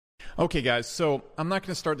Okay guys, so I'm not going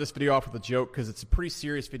to start this video off with a joke because it's a pretty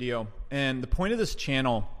serious video, and the point of this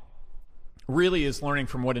channel really is learning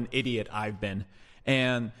from what an idiot I've been.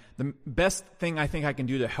 And the best thing I think I can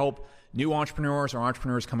do to help new entrepreneurs or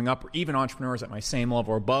entrepreneurs coming up, or even entrepreneurs at my same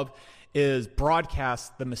level or above, is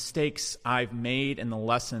broadcast the mistakes I've made and the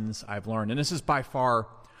lessons I've learned. And this is by far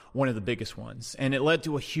one of the biggest ones, and it led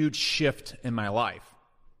to a huge shift in my life.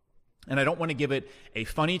 And I don't want to give it a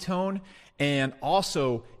funny tone. And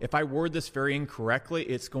also, if I word this very incorrectly,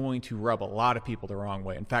 it's going to rub a lot of people the wrong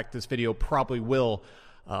way. In fact, this video probably will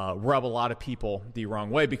rub a lot of people the wrong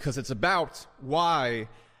way, because it's about why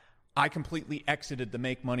I completely exited the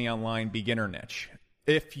make money online beginner niche.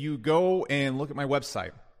 If you go and look at my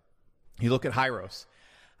website, you look at Hyros,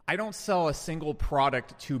 I don't sell a single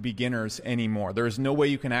product to beginners anymore. There is no way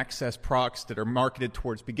you can access products that are marketed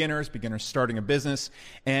towards beginners starting a business.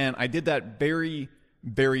 And I did that very,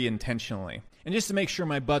 very intentionally. And just to make sure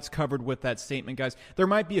my butt's covered with that statement, guys, there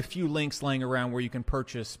might be a few links laying around where you can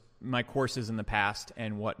purchase my courses in the past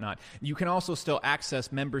and whatnot. You can also still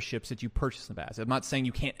access memberships that you purchased in the past. I'm not saying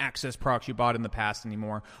you can't access products you bought in the past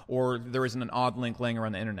anymore, or there isn't an odd link laying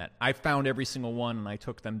around the internet. I found every single one and I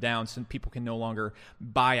took them down so people can no longer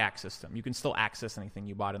buy access to them. You can still access anything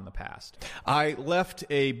you bought in the past. I left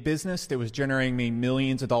a business that was generating me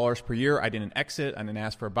millions of dollars per year. I didn't exit. I didn't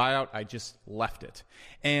ask for a buyout. I just left it.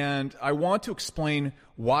 And I want to explain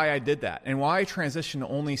why I did that and why I transitioned to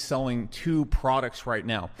only selling 2 products right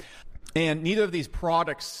now. And neither of these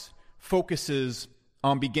products focuses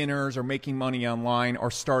on beginners or making money online or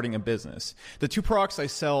starting a business. The 2 products I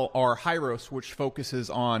sell are Hyros, which focuses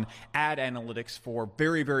on ad analytics for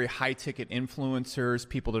very, very high ticket influencers,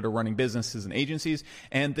 people that are running businesses and agencies.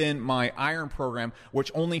 And then my Iron program,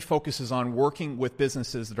 which only focuses on working with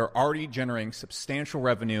businesses that are already generating substantial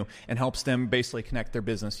revenue and helps them basically connect their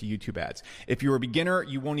business to YouTube ads. If you're a beginner,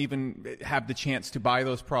 you won't even have the chance to buy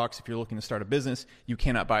those products. If you're looking to start a business, you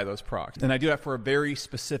cannot buy those products. And I do that for a very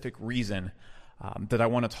specific reason that I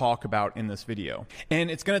want to talk about in this video. And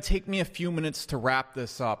it's going to take me a few minutes to wrap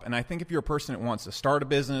this up. And I think if you're a person that wants to start a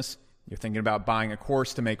business, you're thinking about buying a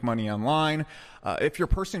course to make money online, if you're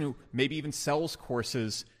a person who maybe even sells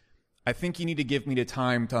courses, I think you need to give me the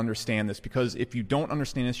time to understand this, because if you don't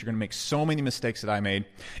understand this, you're going to make so many mistakes that I made.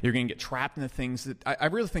 You're going to get trapped into things that I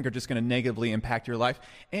really think are just going to negatively impact your life.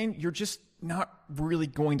 And you're just not really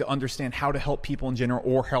going to understand how to help people in general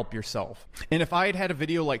or help yourself. And if I had had a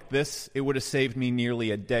video like this, it would have saved me nearly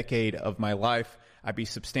a decade of my life. I'd be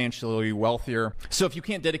substantially wealthier. So if you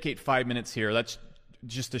can't dedicate 5 minutes here, that's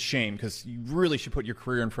just a shame, because you really should put your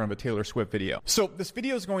career in front of a Taylor Swift video. So this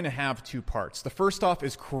video is going to have 2 parts. The first off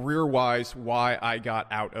is career-wise, why I got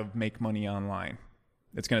out of Make Money Online.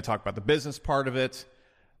 It's going to talk about the business part of it,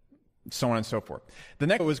 so on and so forth. The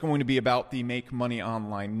next is going to be about the Make Money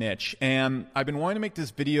Online niche. And I've been wanting to make this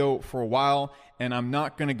video for a while, and I'm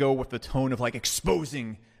not going to go with the tone of like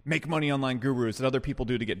exposing make money online gurus that other people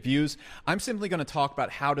do to get views. I'm simply going to talk about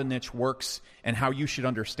how the niche works and how you should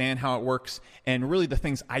understand how it works, and really the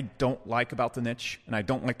things I don't like about the niche, and I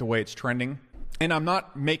don't like the way it's trending. And I'm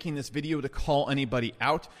not making this video to call anybody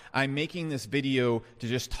out. I'm making this video to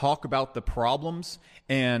just talk about the problems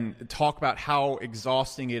and talk about how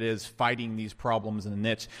exhausting it is fighting these problems in the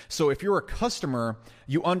niche. So if you're a customer,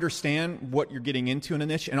 you understand what you're getting into in a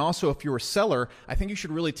niche. And also if you're a seller, I think you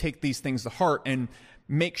should really take these things to heart and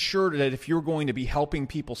make sure that if you're going to be helping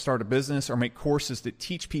people start a business or make courses that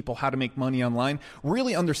teach people how to make money online,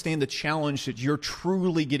 really understand the challenge that you're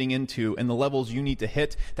truly getting into and the levels you need to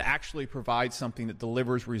hit to actually provide something that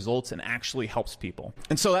delivers results and actually helps people.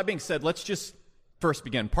 And so that being said, let's just first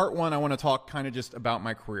begin. Part 1, I want to talk kind of just about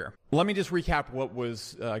my career. Let me just recap what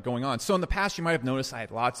was going on. So in the past, you might have noticed I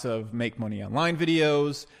had lots of make money online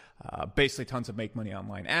videos, basically tons of make money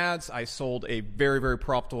online ads. I sold a very, very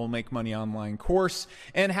profitable make money online course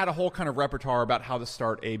and had a whole kind of repertoire about how to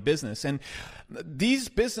start a business. And these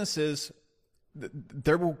businesses,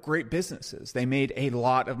 they were great businesses. They made a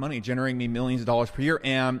lot of money, generating me millions of dollars per year.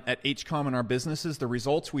 And at HCOM and our businesses, the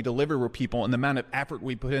results we deliver with people and the amount of effort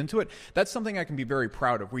we put into it, that's something I can be very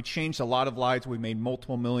proud of. We changed a lot of lives. We made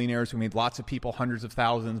multiple millionaires. We made lots of people hundreds of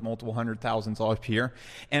thousands, multiple $100,000 per year.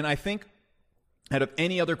 And I think out of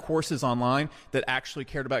any other courses online that actually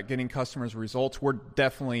cared about getting customers results, we're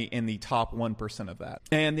definitely in the top 1% of that.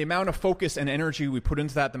 And the amount of focus and energy we put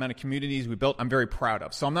into that, the amount of communities we built, I'm very proud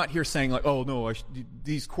of. So I'm not here saying like, oh no,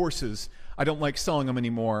 these courses, I don't like selling them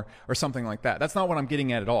anymore or something like that. That's not what I'm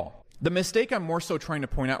getting at all. The mistake I'm more so trying to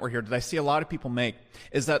point out right here that I see a lot of people make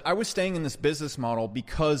is that I was staying in this business model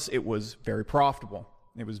because it was very profitable.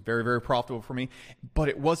 It was very, very profitable for me, but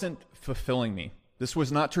it wasn't fulfilling me. This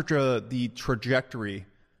was not the trajectory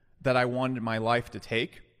that I wanted my life to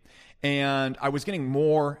take. And I was getting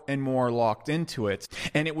more and more locked into it.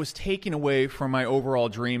 And it was taking away from my overall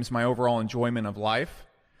dreams, my overall enjoyment of life.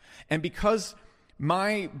 And because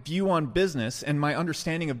my view on business and my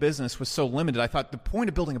understanding of business was so limited, I thought the point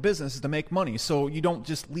of building a business is to make money. So you don't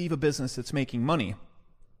just leave a business that's making money.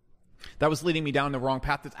 That was leading me down the wrong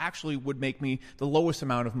path that actually would make me the lowest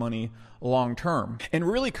amount of money long term. And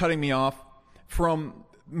really cutting me off from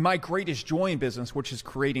my greatest joy in business, which is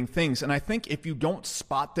creating things. And I think if you don't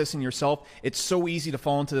spot this in yourself, it's so easy to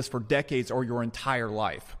fall into this for decades or your entire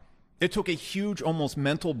life. It took a huge, almost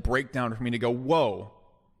mental breakdown for me to go, whoa,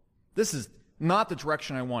 this is not the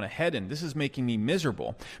direction I want to head in. This is making me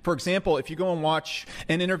miserable. For example, if you go and watch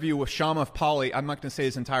an interview with Shamath Palli, I'm not going to say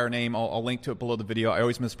his entire name. I'll link to it below the video. I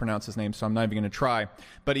always mispronounce his name, so I'm not even going to try.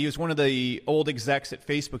 But he was one of the old execs at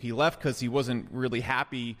Facebook. He left because he wasn't really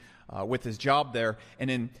happy with his job there. And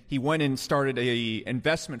then he went and started a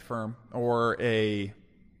investment firm or a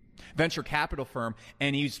venture capital firm.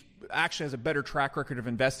 And he's actually has a better track record of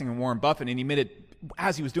investing in Warren Buffett. And he admitted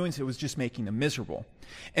as he was doing so, it was just making him miserable.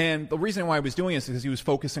 And the reason why he was doing this is because he was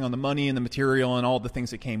focusing on the money and the material and all the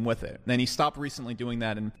things that came with it. And then he stopped recently doing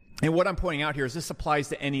that. And what I'm pointing out here is this applies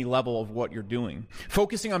to any level of what you're doing.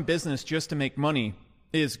 Focusing on business just to make money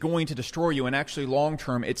is going to destroy you. And actually, long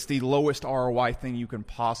term, it's the lowest ROI thing you can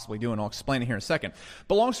possibly do. And I'll explain it here in a second.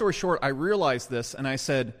 But long story short, I realized this and I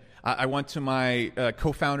said, I went to my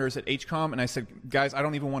co-founders at HCOM and I said, guys, I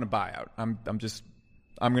don't even want to buy out. I'm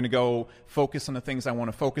going to go focus on the things I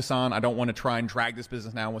want to focus on. I don't want to try and drag this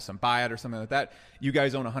business now with some buyout or something like that. You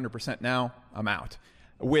guys own 100% now. I'm out.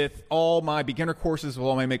 With all my beginner courses, with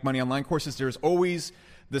all my Make Money Online courses, there's always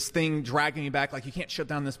this thing dragging me back. Like, you can't shut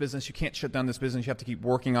down this business. You can't shut down this business. You have to keep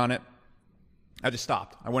working on it. I just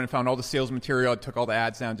stopped. I went and found all the sales material. I took all the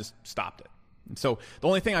ads down, just stopped it. And so the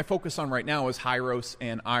only thing I focus on right now is Hyros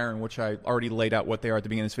and Iron, which I already laid out what they are at the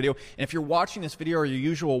beginning of this video. And if you're watching this video or your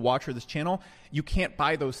usual watcher of this channel, you can't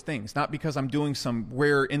buy those things. Not because I'm doing some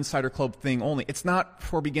rare insider club thing only. It's not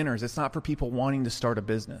for beginners. It's not for people wanting to start a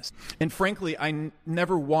business. And frankly, I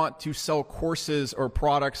never want to sell courses or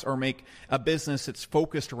products or make a business that's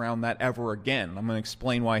focused around that ever again. I'm going to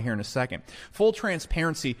explain why here in a second. Full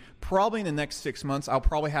transparency, probably in the next 6 months, I'll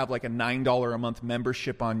probably have like a $9 a month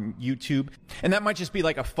membership on YouTube. And that might just be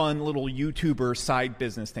like a fun little YouTuber side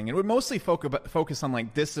business thing. It would mostly focus on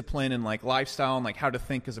like discipline and like lifestyle and like how to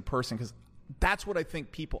think as a person, because that's what I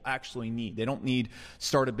think people actually need. They don't need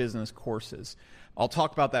start a business courses. I'll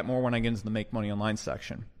talk about that more when I get into the Make Money Online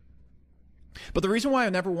section. But the reason why I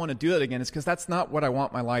never want to do that again is because that's not what I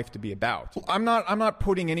want my life to be about. I'm not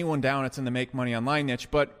putting anyone down that's in the Make Money Online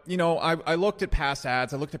niche, but you know, I looked at past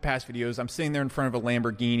ads, I looked at past videos. I'm sitting there in front of a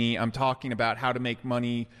Lamborghini. I'm talking about how to make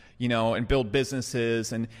money, you know, and build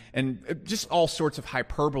businesses and just all sorts of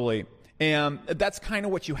hyperbole. And that's kind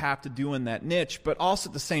of what you have to do in that niche. But also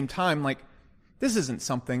at the same time, like, this isn't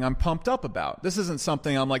something I'm pumped up about. This isn't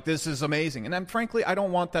something I'm like, this is amazing. And frankly, I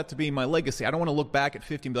don't want that to be my legacy. I don't want to look back at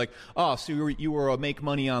 50 and be like, oh, so you were a Make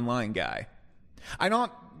Money Online guy. I'm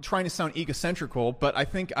not trying to sound egocentrical, but I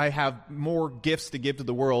think I have more gifts to give to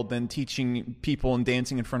the world than teaching people and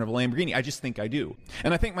dancing in front of a Lamborghini. I just think I do.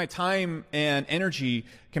 And I think my time and energy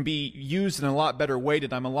can be used in a lot better way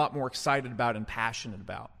that I'm a lot more excited about and passionate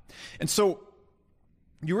about. And so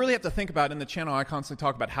you really have to think about, in the channel, I constantly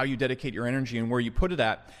talk about how you dedicate your energy and where you put it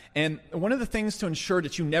at. And one of the things to ensure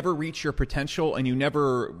that you never reach your potential and you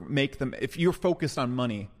never make them, if you're focused on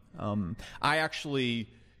money, I actually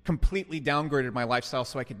completely downgraded my lifestyle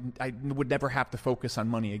so I would never have to focus on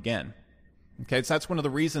money again. Okay, so that's one of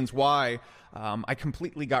the reasons why I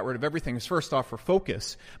completely got rid of everything. Is first off for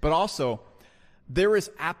focus, but also there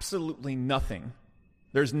is absolutely nothing.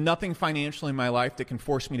 There's nothing financially in my life that can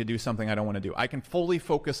force me to do something I don't want to do. I can fully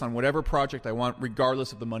focus on whatever project I want,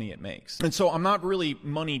 regardless of the money it makes. And so I'm not really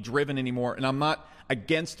money driven anymore, and I'm not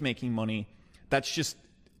against making money. That's just,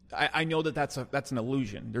 I know that that's an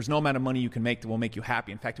illusion. There's no amount of money you can make that will make you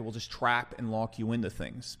happy. In fact, it will just trap and lock you into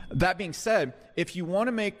things. That being said, if you want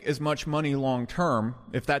to make as much money long term,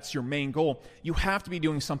 if that's your main goal, you have to be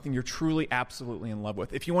doing something you're truly, absolutely in love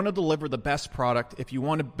with. If you want to deliver the best product, if you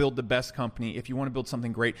want to build the best company, if you want to build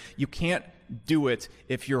something great, you can't do it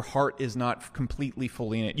if your heart is not completely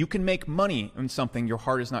fully in it. You can make money in something your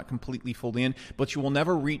heart is not completely fully in, but you will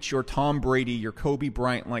never reach your Tom Brady, your Kobe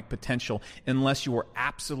Bryant-like potential unless you are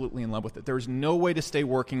absolutely in love with it. There's no way to stay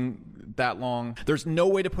working that long. There's no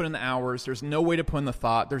way to put in the hours. There's no way to put in the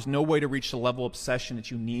thought. There's no way to reach the level of obsession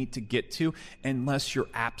that you need to get to unless you're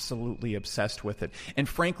absolutely obsessed with it. And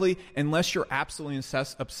frankly, unless you're absolutely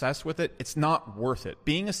obsessed with it, it's not worth it.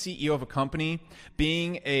 Being a CEO of a company,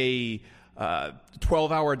 being a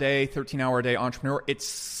 12-hour day, 13-hour day entrepreneur, it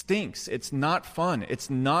stinks. It's not fun. It's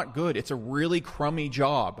not good. It's a really crummy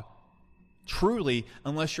job. Truly,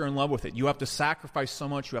 unless you're in love with it. You have to sacrifice so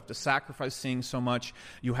much. You have to sacrifice seeing so much.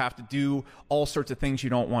 You have to do all sorts of things you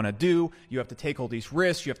don't want to do. You have to take all these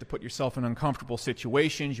risks. You have to put yourself in uncomfortable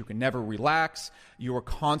situations. You can never relax. You are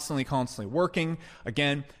constantly working.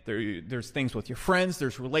 Again, there's things with your friends.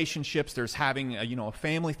 There's relationships. There's having a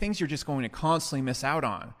family. Things you're just going to constantly miss out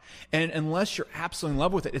on. And unless you're absolutely in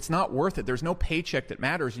love with it, it's not worth it. There's no paycheck that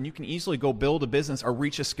matters. And you can easily go build a business or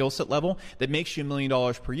reach a skill set level that makes you $1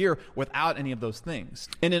 million per year without any of those things.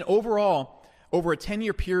 And then overall, over a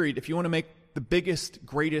 10-year period, if you want to make the biggest,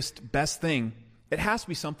 greatest, best thing, it has to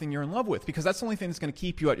be something you're in love with, because that's the only thing that's going to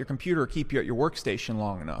keep you at your computer or keep you at your workstation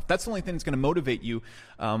long enough. That's the only thing that's going to motivate you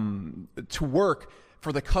to work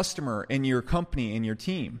for the customer and your company and your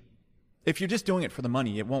team. If you're just doing it for the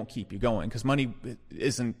money, it won't keep you going, because money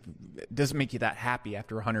doesn't make you that happy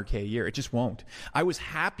after $100K a year. It just won't. I was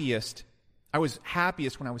happiest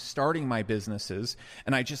when I was starting my businesses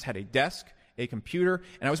and I just had a desk, a computer,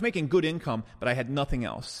 and I was making good income, but I had nothing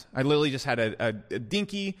else. I literally just had a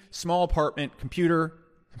dinky, small apartment, computer,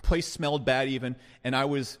 the place smelled bad even, and I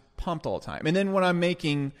was pumped all the time. And then when I'm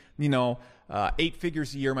making, 8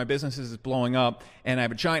 figures a year, my business is blowing up, and I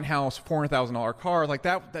have a giant house, $400,000 car, like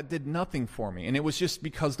that did nothing for me. And it was just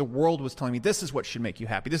because the world was telling me, this is what should make you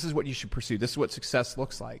happy. This is what you should pursue. This is what success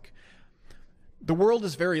looks like. The world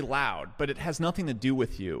is very loud, but it has nothing to do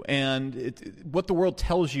with you. And what the world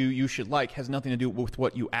tells you you should like has nothing to do with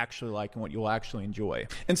what you actually like and what you'll actually enjoy.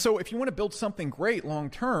 And so if you want to build something great long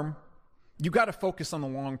term, you got to focus on the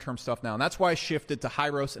long-term stuff now. And that's why I shifted to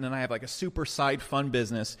Hyros, and then I have like a super side fun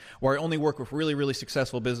business where I only work with really, really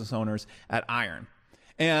successful business owners at Iron.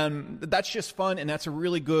 And that's just fun, and that's a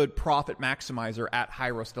really good profit maximizer at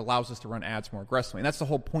Hyros that allows us to run ads more aggressively. And that's the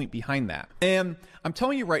whole point behind that. And I'm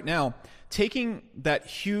telling you right now, taking that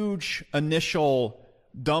huge initial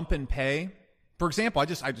dump in pay, for example, I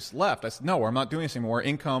just left. I said, no, I'm not doing this anymore.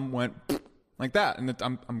 Income went like that, and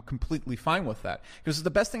I'm completely fine with that, because it's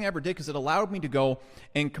the best thing I ever did, because it allowed me to go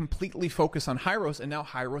and completely focus on Hyros, and now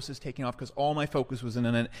Hyros is taking off because all my focus was in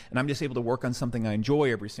it, and I'm just able to work on something I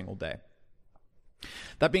enjoy every single day.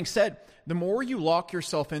 That being said, the more you lock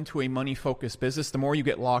yourself into a money-focused business, the more you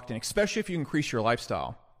get locked in, especially if you increase your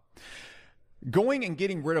lifestyle. Going and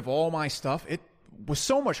getting rid of all my stuff, it was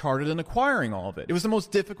so much harder than acquiring all of it. It was the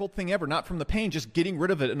most difficult thing ever, not from the pain, just getting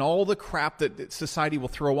rid of it and all the crap that society will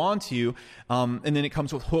throw onto you. And then it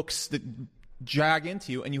comes with hooks that jag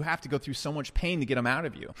into you, and you have to go through so much pain to get them out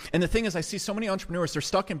of you. And the thing is, I see so many entrepreneurs, they're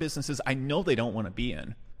stuck in businesses I know they don't want to be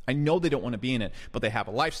in. I know they don't want to be in it, but they have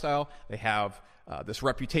a lifestyle, they have this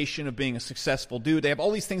reputation of being a successful dude. They have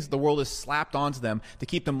all these things that the world has slapped onto them to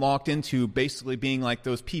keep them locked into basically being like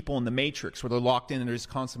those people in the Matrix where they're locked in and they're just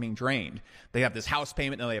constantly being drained. They have this house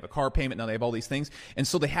payment, now they have a car payment, now they have all these things. And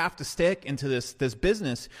so they have to stick into this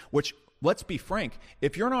business, which, let's be frank,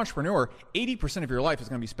 if you're an entrepreneur, 80% of your life is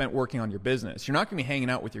going to be spent working on your business. You're not going to be hanging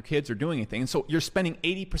out with your kids or doing anything. And so you're spending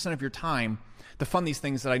 80% of your time to fund these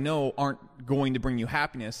things that I know aren't going to bring you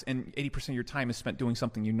happiness, and 80% of your time is spent doing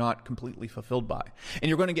something you're not completely fulfilled by. And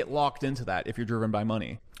you're going to get locked into that if you're driven by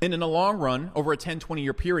money. And in the long run, over a 10,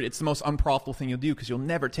 20-year period, it's the most unprofitable thing you'll do, because you'll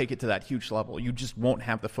never take it to that huge level. You just won't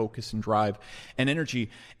have the focus and drive and energy.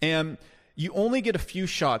 And you only get a few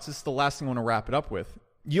shots. This is the last thing I want to wrap it up with.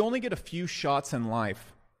 You only get a few shots in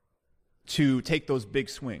life to take those big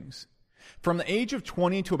swings. From the age of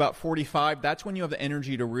 20 to about 45, that's when you have the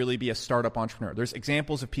energy to really be a startup entrepreneur. There's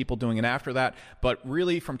examples of people doing it after that, but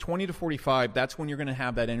really from 20 to 45, that's when you're going to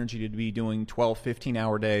have that energy to be doing 12,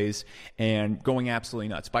 15-hour days and going absolutely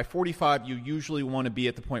nuts. By 45, you usually want to be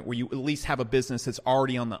at the point where you at least have a business that's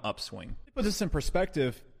already on the upswing. To put this in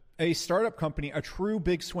perspective, a startup company, a true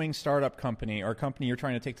big swing startup company, or a company you're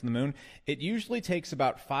trying to take to the moon, it usually takes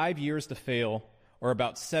about 5 years to fail, or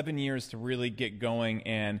about 7 years to really get going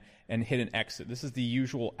and hit an exit. This is the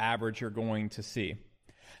usual average you're going to see.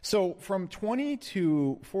 So from 20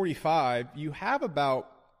 to 45, you have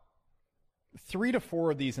about 3 to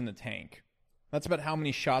 4 of these in the tank. That's about how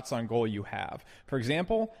many shots on goal you have. For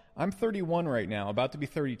example, I'm 31 right now, about to be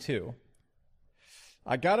 32.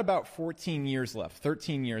 I got about 14 years left,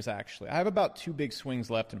 13 years actually. I have about 2 big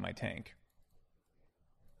swings left in my tank.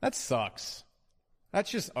 That sucks.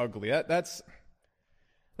 That's just ugly. That's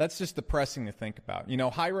just depressing to think about.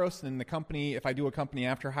 Hyros and the company, if I do a company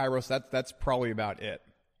after Hyros, that's probably about it.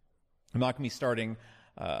 I'm not going to be starting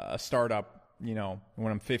a startup,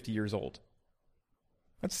 when I'm 50 years old.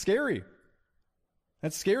 That's scary.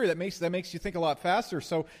 That's scary. That makes you think a lot faster.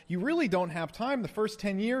 So you really don't have time. The first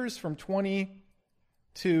 10 years from 20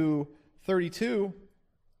 to 32,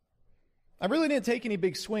 I really didn't take any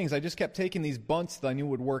big swings. I just kept taking these bunts that I knew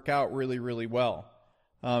would work out really, really well,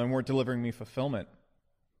 and weren't delivering me fulfillment.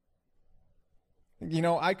 You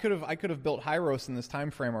know, I could have built Hyros in this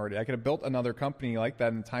time frame already. I could have built another company like that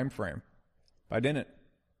in the time frame, but I didn't.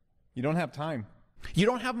 You don't have time. You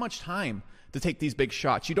don't have much time to take these big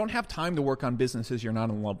shots. You don't have time to work on businesses you're not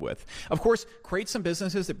in love with. Of course, create some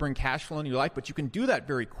businesses that bring cash flow in your life, but you can do that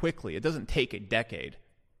very quickly. It doesn't take a decade.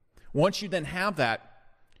 Once you then have that,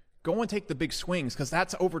 go and take the big swings, because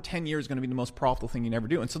that's over 10 years going to be the most profitable thing you never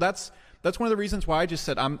do. And so that's one of the reasons why I just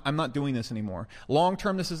said I'm not doing this anymore. Long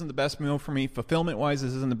term, this isn't the best move for me. Fulfillment wise,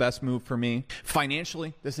 this isn't the best move for me.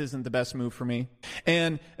 Financially, this isn't the best move for me.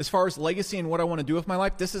 And as far as legacy and what I want to do with my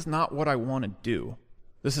life, this is not what I want to do.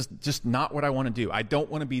 This is just not what I want to do. I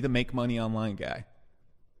don't want to be the make money online guy.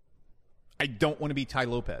 I don't want to be Tai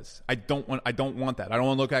Lopez. I don't want that. I don't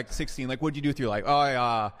want to look at 16 like, what did you do with your life?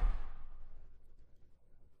 Oh,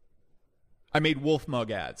 I made wolf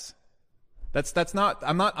mug ads. That's not,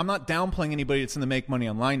 I'm not downplaying anybody that's in the make money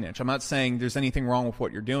online niche. I'm not saying there's anything wrong with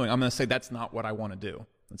what you're doing. I'm going to say that's not what I want to do.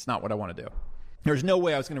 That's not what I want to do. There's no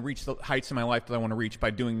way I was going to reach the heights in my life that I want to reach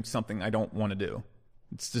by doing something I don't want to do.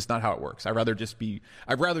 It's just not how it works. I'd rather just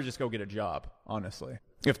go get a job, honestly,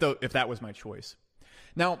 if that was my choice.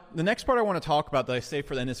 Now, the next part I want to talk about that I saved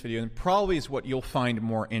for the end of this video, and probably is what you'll find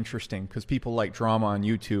more interesting because people like drama on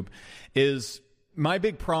YouTube, is my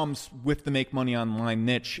big problems with the make money online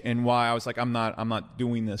niche and why I was like, I'm not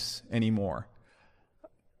doing this anymore.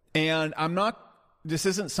 And this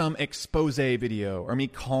isn't some expose video or me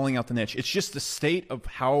calling out the niche. It's just the state of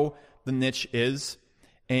how the niche is.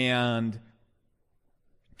 And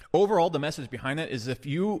overall, the message behind it is if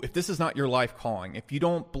this is not your life calling, if you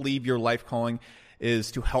don't believe your life calling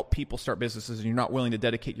is to help people start businesses and you're not willing to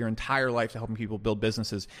dedicate your entire life to helping people build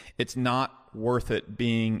businesses, it's not worth it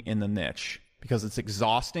being in the niche. Because it's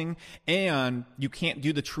exhausting and you can't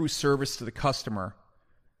do the true service to the customer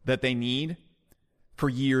that they need for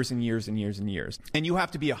years and years and years and years. And you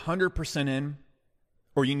have to be 100% in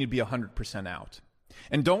or you need to be 100% out.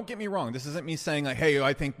 And don't get me wrong. This isn't me saying like, hey,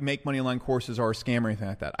 I think make money online courses are a scam or anything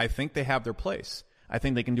like that. I think they have their place. I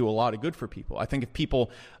think they can do a lot of good for people. I think if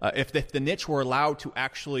people, if the niche were allowed to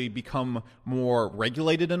actually become more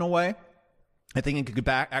regulated in a way, I think it could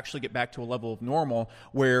actually get back to a level of normal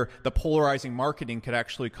where the polarizing marketing could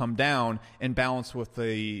actually come down and balance with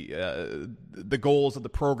the goals of the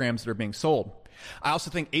programs that are being sold. I also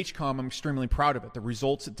think HCOM, I'm extremely proud of it. The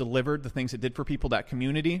results it delivered, the things it did for people, that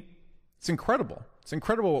community, it's incredible. It's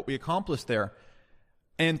incredible what we accomplished there.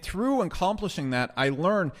 And through accomplishing that, I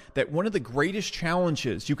learned that one of the greatest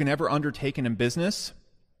challenges you can ever undertake in business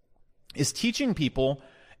is teaching people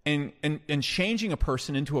and changing a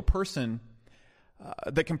person into a person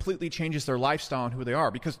that completely changes their lifestyle and who they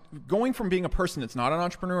are. Because going from being a person that's not an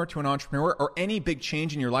entrepreneur to an entrepreneur, or any big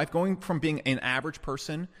change in your life, going from being an average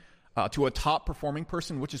person to a top performing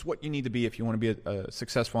person, which is what you need to be if you want to be a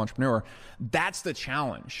successful entrepreneur, that's the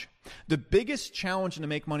challenge. The biggest challenge in the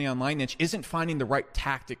make money online niche isn't finding the right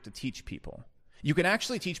tactic to teach people. You can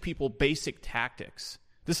actually teach people basic tactics.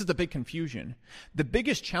 This is the big confusion. The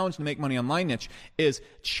biggest challenge in the make money online niche is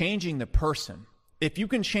changing the person. If you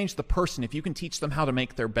can change the person, if you can teach them how to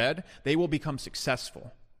make their bed, they will become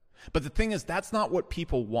successful. But the thing is, that's not what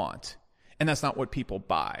people want. And that's not what people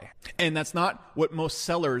buy. And that's not what most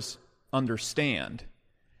sellers understand.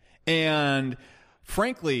 And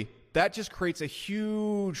frankly, that just creates a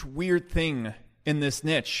huge weird thing in this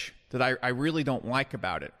niche that I really don't like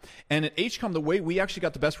about it. And at HCOM, the way we actually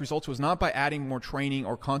got the best results was not by adding more training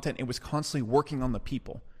or content. It was constantly working on the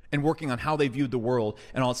people and working on how they viewed the world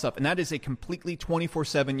and all that stuff. And that is a completely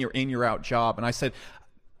 24/7 year in, year out job. And I said,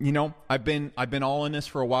 you know, I've been all in this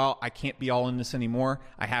for a while. I can't be all in this anymore.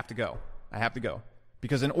 I have to go.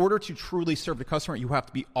 Because in order to truly serve the customer, you have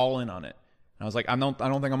to be all in on it. And I was like, I don't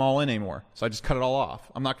think I'm all in anymore. So I just cut it all off.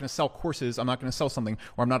 I'm not going to sell courses. I'm not going to sell something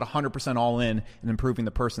where I'm not 100% all in improving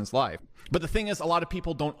the person's life. But the thing is, a lot of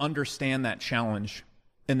people don't understand that challenge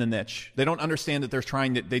in the niche. They don't understand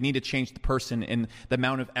that they need to change the person and the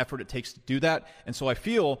amount of effort it takes to do that. And so I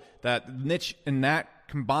feel that the niche in that,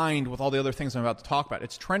 combined with all the other things I'm about to talk about,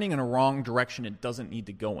 it's trending in a wrong direction it doesn't need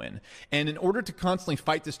to go in. And in order to constantly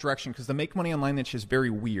fight this direction, because the make money online niche is very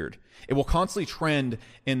weird, it will constantly trend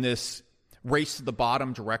in this race to the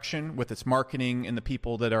bottom direction with its marketing and the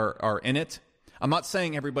people that are in it. I'm not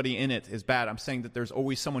saying everybody in it is bad. I'm saying that there's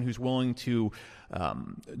always someone who's willing to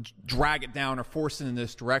drag it down or force it in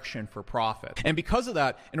this direction for profit. And because of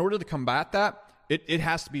that, in order to combat that, it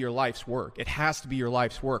has to be your life's work. It has to be your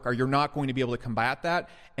life's work, or you're not going to be able to combat that,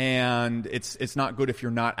 and it's not good if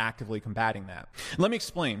you're not actively combating that. Let me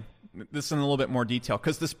explain. this in a little bit more detail,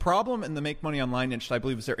 because this problem in the make money online niche, I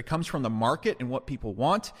believe, is there. It comes from the market and what people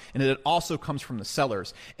want, and it also comes from the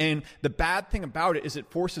sellers. And the bad thing about it is it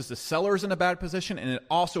forces the sellers in a bad position, and it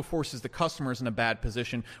also forces the customers in a bad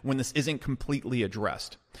position when this isn't completely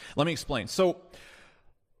addressed. Let me explain. So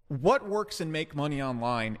what works in Make Money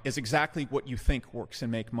Online is exactly what you think works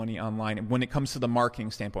in Make Money Online when it comes to the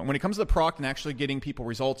marketing standpoint. When it comes to the product and actually getting people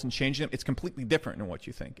results and changing them, it's completely different than what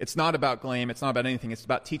you think. It's not about glam. It's not about anything. It's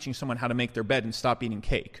about teaching someone how to make their bed and stop eating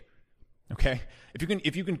cake. Okay?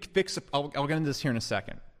 If you can fix it, I'll get into this here in a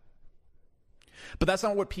second. But that's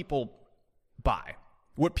not what people buy.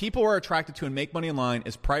 What people are attracted to in Make Money Online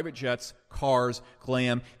is private jets, cars,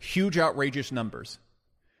 glam, huge outrageous numbers,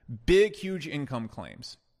 big, huge income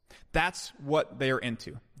claims. That's what they're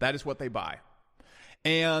into. That is what they buy.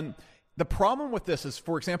 And the problem with this is,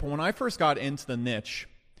 for example, when I first got into the niche,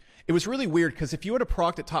 it was really weird because if you had a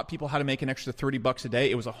product that taught people how to make an extra $30 a day,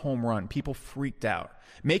 it was a home run. People freaked out.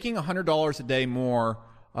 Making $100 a day more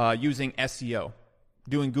using SEO,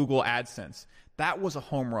 doing Google AdSense, that was a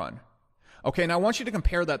home run. Okay, now I want you to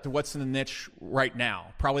compare that to what's in the niche right now.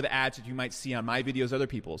 Probably the ads that you might see on my videos, other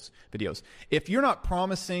people's videos. If you're not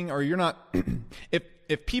promising, or you're not,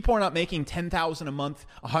 if people are not making $10,000 a month,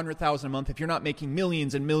 $100,000 a month, if you're not making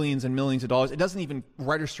millions and millions and millions of dollars, it doesn't even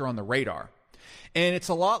register on the radar. And it's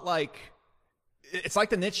a lot like, it's like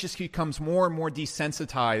the niche just becomes more and more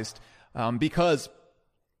desensitized because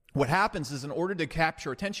what happens is, in order to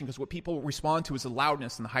capture attention, because what people respond to is the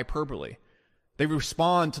loudness and the hyperbole. They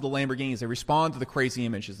respond to the Lamborghinis. They respond to the crazy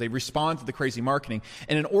images. They respond to the crazy marketing.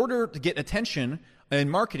 And in order to get attention in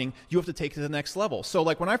marketing, you have to take it to the next level. So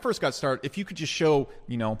like when I first got started, if you could just show,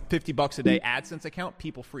 $50 a day AdSense account,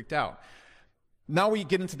 people freaked out. Now we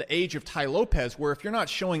get into the age of Tai Lopez, where if you're not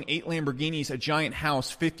showing 8 Lamborghinis, a giant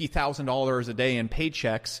house, $50,000 a day in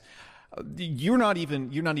paychecks, you're not even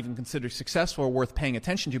considered successful or worth paying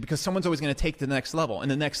attention to, because someone's always going to take the next level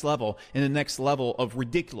and the next level and the next level of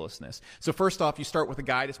ridiculousness. So first off, you start with a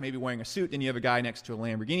guy that's maybe wearing a suit, then you have a guy next to a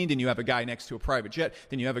Lamborghini, then you have a guy next to a private jet,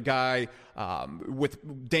 then you have a guy with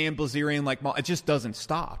Dan Bilzerian, it just doesn't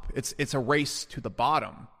stop. It's a race to the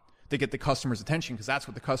bottom to get the customer's attention, because that's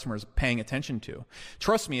what the customer is paying attention to.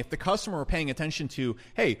 Trust me, if the customer were paying attention to,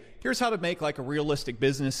 hey, here's how to make like a realistic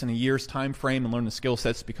business in a year's time frame and learn the skill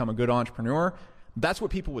sets to become a good entrepreneur, that's what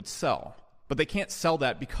people would sell. But they can't sell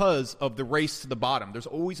that because of the race to the bottom. There's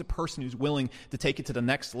always a person who's willing to take it to the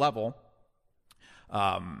next level,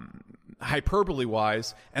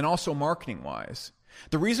 hyperbole-wise and also marketing-wise.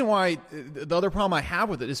 The reason why, the other problem I have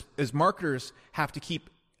with it is marketers have to keep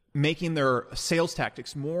making their sales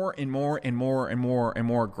tactics more and more and more and more and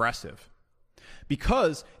more aggressive.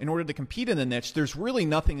 Because in order to compete in the niche, there's really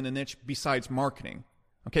nothing in the niche besides marketing.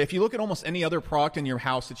 Okay, if you look at almost any other product in your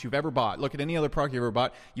house that you've ever bought, look at any other product you've ever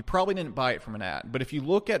bought, you probably didn't buy it from an ad. But if you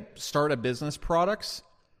look at startup business products,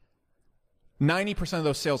 90% of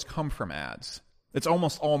those sales come from ads. It's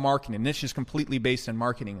almost all marketing. Niche is completely based on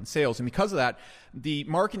marketing and sales. And because of that, the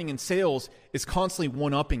marketing and sales is constantly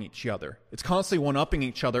one-upping each other. It's constantly one-upping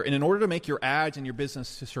each other. And in order to make your ads and your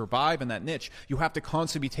business to survive in that niche, you have to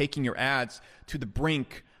constantly be taking your ads to the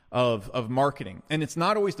brink of marketing. And it's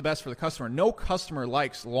not always the best for the customer. No customer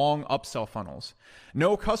likes long upsell funnels.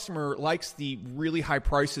 No customer likes the really high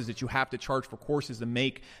prices that you have to charge for courses to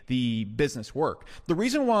make the business work. The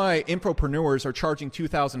reason why infopreneurs are charging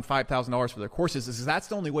 $2,000, $5,000 for their courses is that's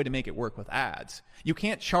the only way to make it work with ads. You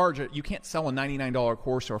can't sell a $99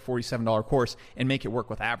 course or a $47 course and make it work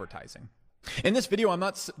with advertising. In this video, I'm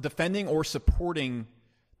not defending or supporting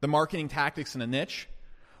the marketing tactics in a niche.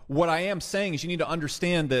 What I am saying is you need to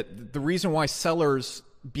understand that the reason why sellers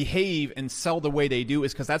behave and sell the way they do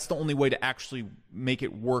is because that's the only way to actually make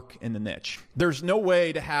it work in the niche. There's no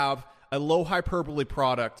way to have a low hyperbole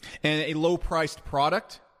product and a low priced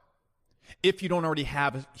product if you don't already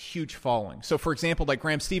have a huge following. So for example, like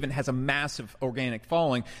Graham Stephan has a massive organic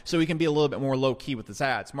following, so he can be a little bit more low key with his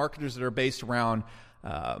ads. Marketers that are based around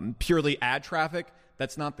purely ad traffic,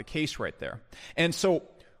 that's not the case right there. And so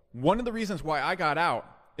one of the reasons why I got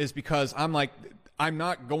out is because I'm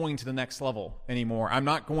not going to the next level anymore. I'm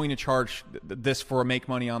not going to charge this for a Make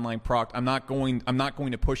Money Online product. I'm not going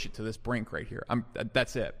to push it to this brink right here.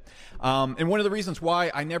 That's it. And one of the reasons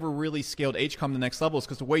why I never really scaled HCOM to the next level is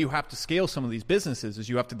because the way you have to scale some of these businesses is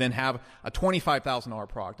you have to then have a $25,000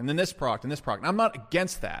 product and then this product and this product. And I'm not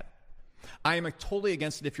against that. I am totally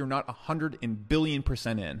against it if you're not 100 and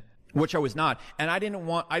billion% in, which I was not. And I didn't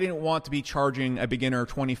want to be charging a beginner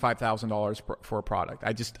 $25,000 for a product.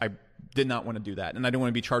 did not want to do that. And I didn't want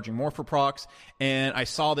to be charging more for products. And I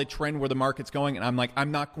saw the trend where the market's going. And I'm like,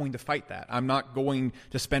 I'm not going to fight that. I'm not going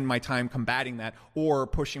to spend my time combating that or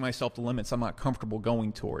pushing myself to limits I'm not comfortable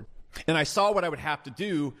going toward. And I saw what I would have to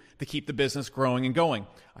do to keep the business growing and going.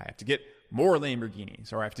 I have to get more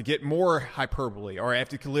Lamborghinis, or I have to get more hyperbole, or I have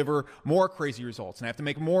to deliver more crazy results, and I have to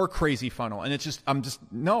make more crazy funnel. And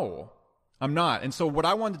no, I'm not. And so what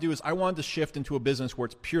I wanted to do is I wanted to shift into a business where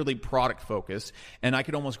it's purely product focused, and I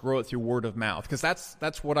could almost grow it through word of mouth, because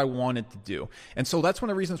that's what I wanted to do. And so that's one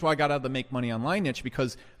of the reasons why I got out of the Make Money Online niche,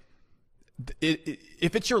 because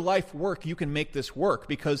if it's your life work, you can make this work,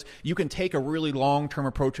 because you can take a really long-term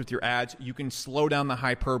approach with your ads. You can slow down the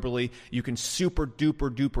hyperbole. You can super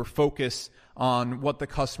duper focus on what the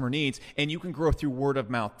customer needs, and you can grow through word of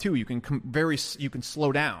mouth too. You can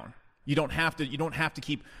slow down. You don't have to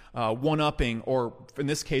keep one-upping, or in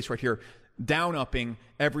this case right here, down-upping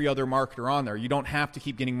every other marketer on there. You don't have to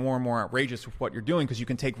keep getting more and more outrageous with what you're doing, because you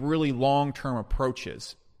can take really long-term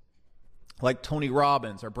approaches. Like Tony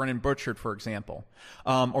Robbins or Brennan Burchard, for example,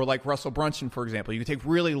 or like Russell Brunson, for example. You can take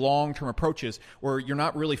really long-term approaches where you're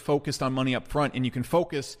not really focused on money up front, and you can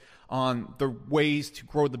focus on the ways to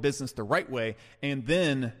grow the business the right way, and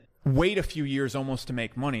then wait a few years almost to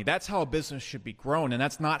make money. That's how a business should be grown, and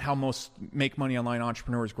that's not how most Make Money Online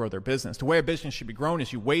entrepreneurs grow their business. The way a business should be grown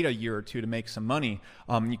is you wait a year or two to make some money.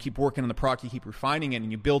 You keep working on the product, you keep refining it,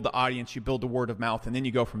 and you build the audience, you build the word of mouth, and then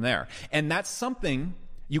you go from there. And that's something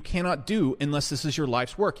you cannot do unless this is your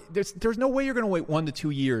life's work. There's no way you're going to wait 1 to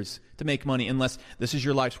 2 years to make money unless this is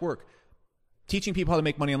your life's work. Teaching people how to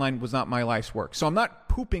make money online was not my life's work. So I'm not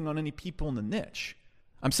pooping on any people in the niche.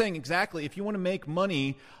 I'm saying exactly, if you want to make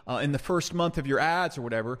money in the first month of your ads or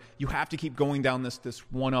whatever, you have to keep going down this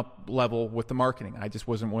one-up level with the marketing. I just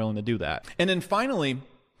wasn't willing to do that. And then finally,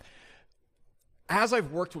 as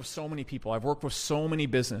I've worked with so many people, I've worked with so many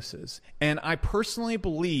businesses, and I personally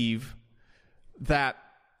believe that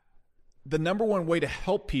the number one way to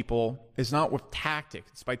help people is not with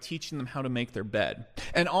tactics. It's by teaching them how to make their bed.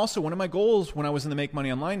 And also, one of my goals when I was in the Make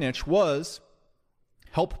Money Online niche was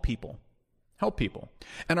help people. Help people.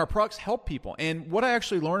 And our products help people. And what I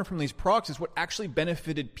actually learned from these products is what actually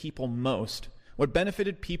benefited people most. What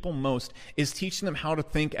benefited people most is teaching them how to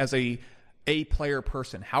think as a player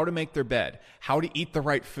person, how to make their bed, how to eat the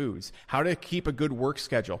right foods, how to keep a good work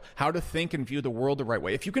schedule, how to think and view the world the right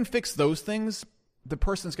way. If you can fix those things, the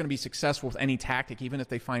person's going to be successful with any tactic, even if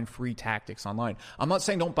they find free tactics online. I'm not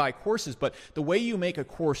saying don't buy courses, but the way you make a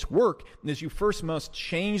course work is you first must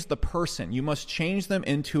change the person. You must change them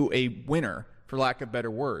into a winner, for lack of better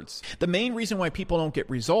words. The main reason why people don't get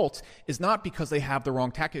results is not because they have the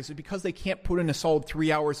wrong tactics. It's because they can't put in a solid 3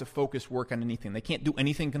 hours of focused work on anything. They can't do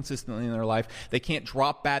anything consistently in their life. They can't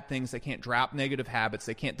drop bad things. They can't drop negative habits.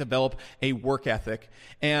 They can't develop a work ethic.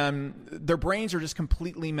 And their brains are just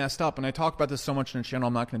completely messed up. And I talk about this so much in the channel,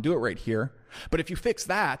 I'm not going to do it right here. But if you fix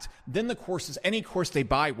that, then the courses, any course they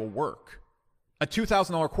buy will work. A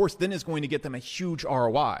 $2,000 course then is going to get them a huge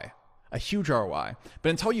ROI. A huge ROI.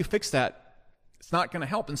 But until you fix that, it's not going to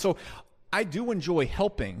help. And so I do enjoy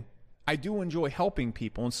helping. I do enjoy helping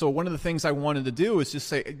people. And so one of the things I wanted to do is just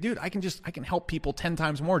say, dude, I can help people 10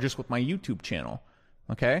 times more just with my YouTube channel.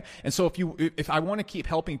 Okay. And so if I want to keep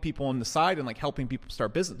helping people on the side and like helping people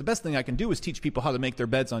start business, the best thing I can do is teach people how to make their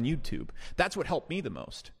beds on YouTube. That's what helped me the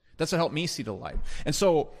most. That's what helped me see the light. And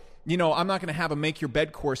so, you know, I'm not going to have a make your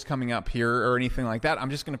bed course coming up here or anything like that.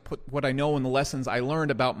 I'm just going to put what I know and the lessons I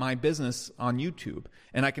learned about my business on YouTube,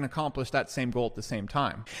 and I can accomplish that same goal at the same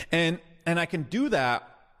time. And I can do that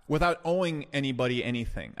without owing anybody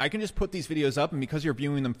anything. I can just put these videos up, and because you're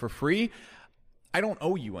viewing them for free, I don't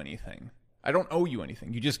owe you anything. I don't owe you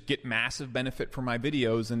anything. You just get massive benefit from my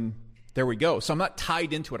videos, and there we go. So I'm not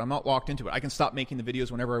tied into it. I'm not locked into it. I can stop making the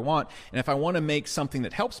videos whenever I want. And if I want to make something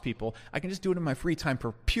that helps people, I can just do it in my free time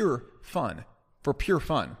for pure fun. For pure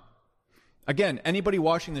fun. Again, anybody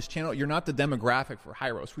watching this channel, you're not the demographic for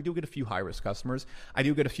high-risk. We do get a few high-risk customers. I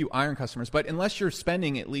do get a few iron customers. But unless you're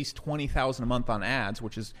spending at least $20,000 a month on ads,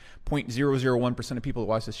 which is 0.001% of people that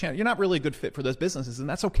watch this channel, you're not really a good fit for those businesses. And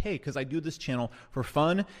that's okay, because I do this channel for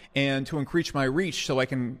fun and to increase my reach so I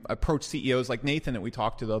can approach CEOs like Nathan that we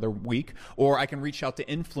talked to the other week, or I can reach out to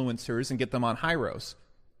influencers and get them on Hyros.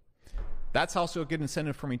 That's also a good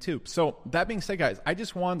incentive for me too. So that being said, guys, I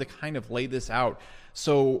just wanted to kind of lay this out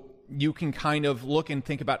so you can kind of look and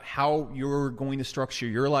think about how you're going to structure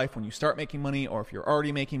your life when you start making money, or if you're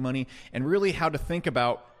already making money, and really how to think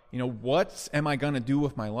about, you know, what am I going to do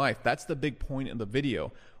with my life? That's the big point of the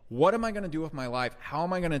video. What am I going to do with my life? How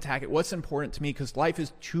am I going to attack it? What's important to me? Because life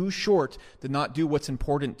is too short to not do what's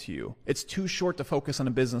important to you. It's too short to focus on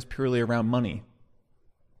a business purely around money.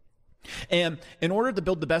 And in order to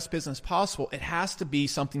build the best business possible, it has to be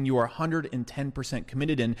something you are 110%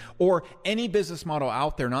 committed in, or any business model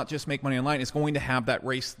out there, not just make money online, is going to have that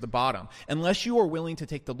race to the bottom. Unless you are willing to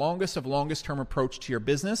take the longest of longest term approach to your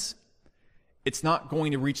business, it's not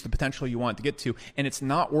going to reach the potential you want to get to. And it's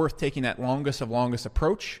not worth taking that longest of longest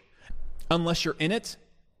approach unless you're in it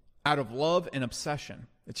out of love and obsession.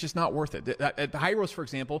 It's just not worth it. At Hyros, for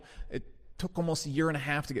example, it took almost 1.5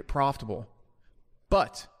 years to get profitable.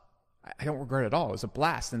 But I don't regret it at all. It was a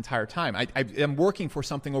blast the entire time. I'm working for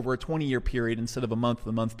something over a 20-year period instead of a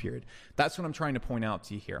month period. That's what I'm trying to point out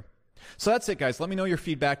to you here. So that's it, guys. Let me know your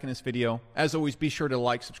feedback in this video. As always, be sure to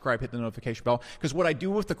like, subscribe, hit the notification bell. Because what I do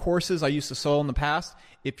with the courses I used to sell in the past,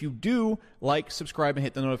 if you do like, subscribe, and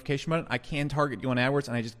hit the notification button, I can target you on AdWords,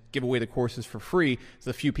 and I just give away the courses for free to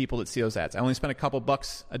the few people that see those ads. I only spend a couple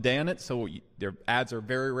bucks a day on it, so their ads are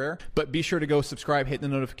very rare. But be sure to go subscribe, hit the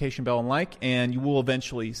notification bell, and like, and you will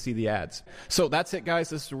eventually see the ads. So that's it, guys.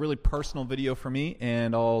 This is a really personal video for me,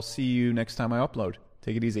 and I'll see you next time I upload.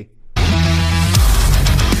 Take it easy.